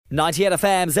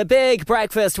98FM's A Big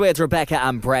Breakfast with Rebecca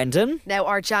and Brendan. Now,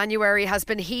 our January has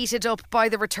been heated up by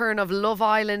the return of Love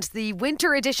Island. The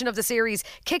winter edition of the series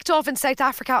kicked off in South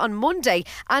Africa on Monday.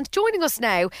 And joining us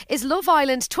now is Love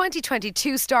Island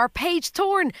 2022 star Paige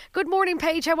Thorne. Good morning,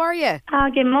 Paige. How are you?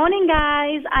 Good morning,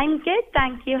 guys. I'm good,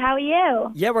 thank you. How are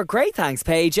you? Yeah, we're great, thanks,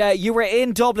 Paige. You were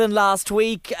in Dublin last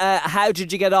week. How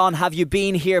did you get on? Have you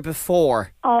been here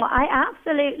before? Oh, I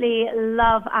absolutely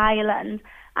love Ireland.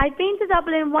 I've been to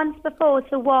Dublin once before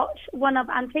to watch one of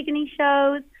Antigone's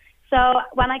shows. So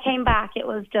when I came back, it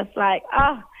was just like,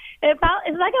 it's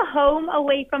like a home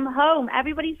away from home.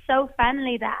 Everybody's so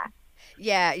friendly there.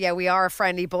 Yeah, we are a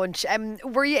friendly bunch.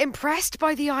 Were you impressed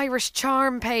by the Irish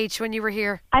charm, Paige, when you were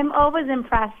here? I'm always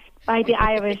impressed by the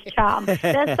Irish charm.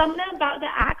 There's something about the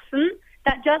accent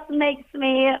that just makes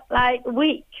me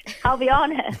weak, I'll be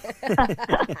honest.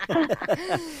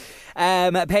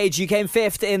 Paige, you came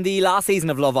fifth in the last season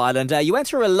of Love Island. You went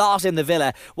through a lot in the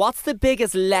villa. What's the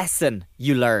biggest lesson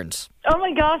you learned? Oh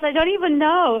my gosh, I don't even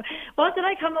know. What did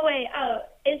I come away?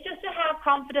 It's just to have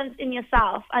confidence in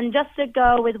yourself and just to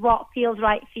go with what feels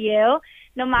right for you,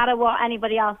 no matter what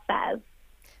anybody else says.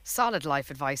 Solid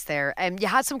life advice there. You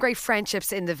had some great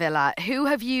friendships in the villa. Who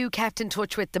have you kept in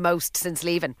touch with the most since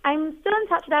leaving? I'm still in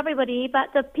touch with everybody, but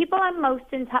the people I'm most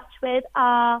in touch with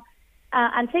are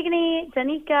Antigone,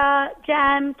 Danica,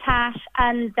 Jem, Tash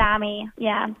and Dami.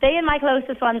 Yeah, they are my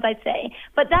closest ones, I'd say.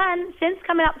 But then, since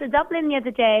coming up to Dublin the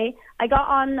other day, I got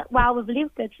on well with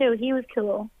Luca too. He was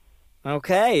cool.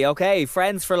 Okay,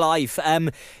 friends for life.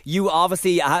 You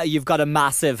obviously, you've got a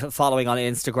massive following on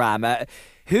Instagram.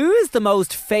 Who is the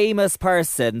most famous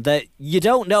person that you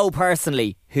don't know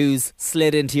personally who's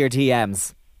slid into your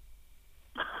DMs?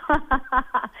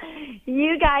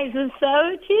 You guys are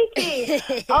so cheeky.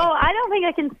 I don't think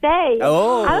I can say.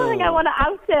 I don't think I want to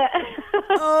out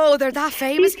it. They're that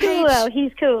famous, Paige.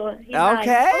 He's cool. He's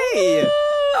okay. Nice.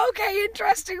 Okay,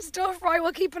 interesting stuff. Right,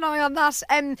 we'll keep an eye on that.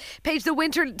 Paige, the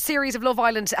winter series of Love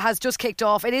Island has just kicked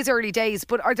off. It is early days,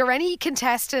 but are there any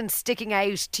contestants sticking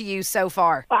out to you so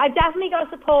far? Well, I've definitely got to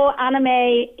support Anna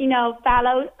May,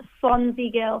 fellow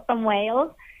Swansea girl from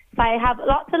Wales. So I have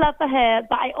lots of love for her,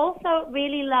 but I also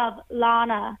really love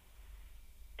Lana.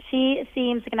 She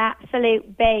seems like an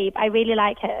absolute babe. I really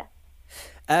like her.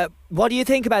 What do you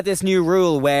think about this new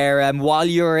rule where while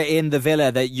you're in the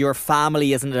villa that your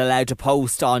family isn't allowed to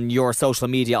post on your social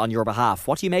media on your behalf?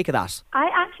 What do you make of that? I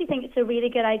actually think it's a really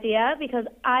good idea because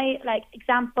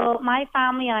example, my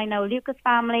family, and I know Luca's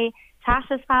family,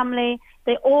 Tasha's family,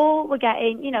 they all were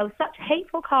getting, such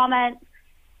hateful comments,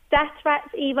 death threats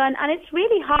even, and it's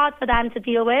really hard for them to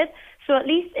deal with. So at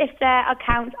least if their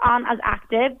accounts aren't as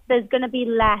active, there's going to be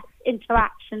less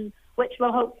interaction, which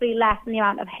will hopefully lessen the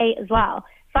amount of hate as well.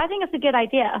 So I think it's a good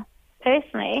idea,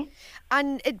 personally.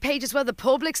 And Paige, as well, the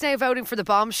public's now voting for the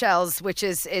bombshells, which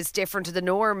is different to the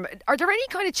norm. Are there any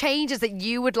kind of changes that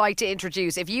you would like to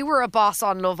introduce? If you were a boss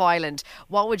on Love Island,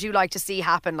 what would you like to see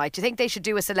happen? Do you think they should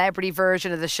do a celebrity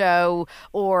version of the show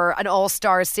or an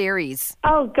all-star series?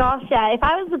 Oh gosh, yeah. If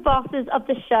I was the bosses of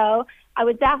the show, I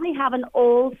would definitely have an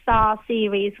all-star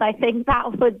series. I think that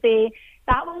one would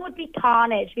be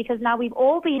carnage because now we've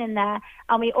all been in there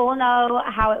and we all know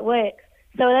how it works.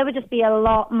 So there would just be a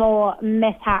lot more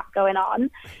mishap going on.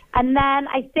 And then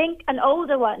I think an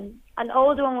older one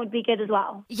would be good as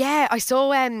well. Yeah, I saw,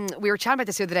 we were chatting about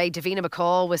this the other day, Davina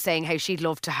McCall was saying how she'd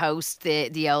love to host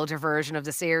the elder version of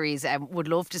the series and would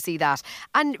love to see that.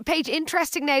 And Paige,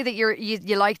 interesting now that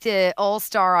you like the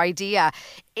all-star idea,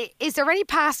 is there any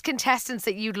past contestants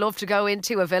that you'd love to go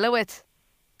into a villa with?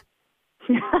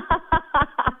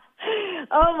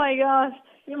 Oh my gosh.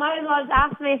 You might as well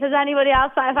ask me if there's anybody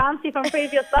else that I fancy from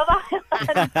previous Love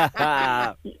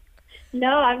Island. No,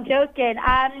 I'm joking.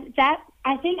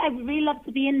 I think I'd really love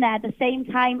to be in there at the same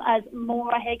time as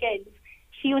Maura Higgins.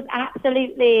 She was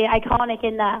absolutely iconic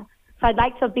in there. So I'd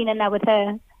like to have been in there with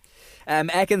her.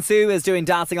 Ekin Sue is doing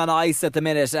Dancing on Ice at the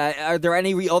minute. Are there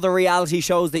any other reality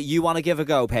shows that you want to give a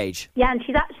go, Paige? Yeah, and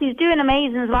she's doing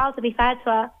amazing as well, to be fair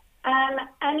to her.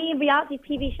 Any reality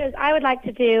TV shows I would like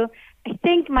to do, I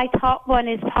think my top one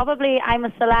is probably I'm a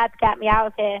Celeb, Get Me Out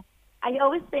of Here. I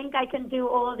always think I can do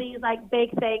all these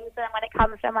big things, and when it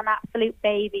comes from an absolute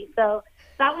baby. So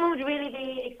that one would really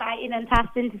be exciting and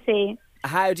testing to see.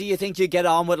 How do you think you get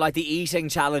on with the eating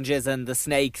challenges and the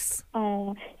snakes?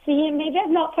 Oh, see, maybe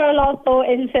I've not put a lot of thought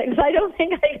into it because I don't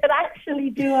think I could actually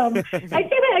do them. I'd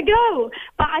give it a go,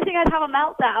 but I think I'd have a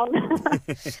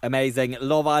meltdown. Amazing.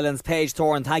 Love Island's Paige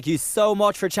Thorne, thank you so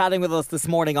much for chatting with us this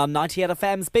morning on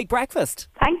 98FM's Big Breakfast.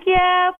 Thank you.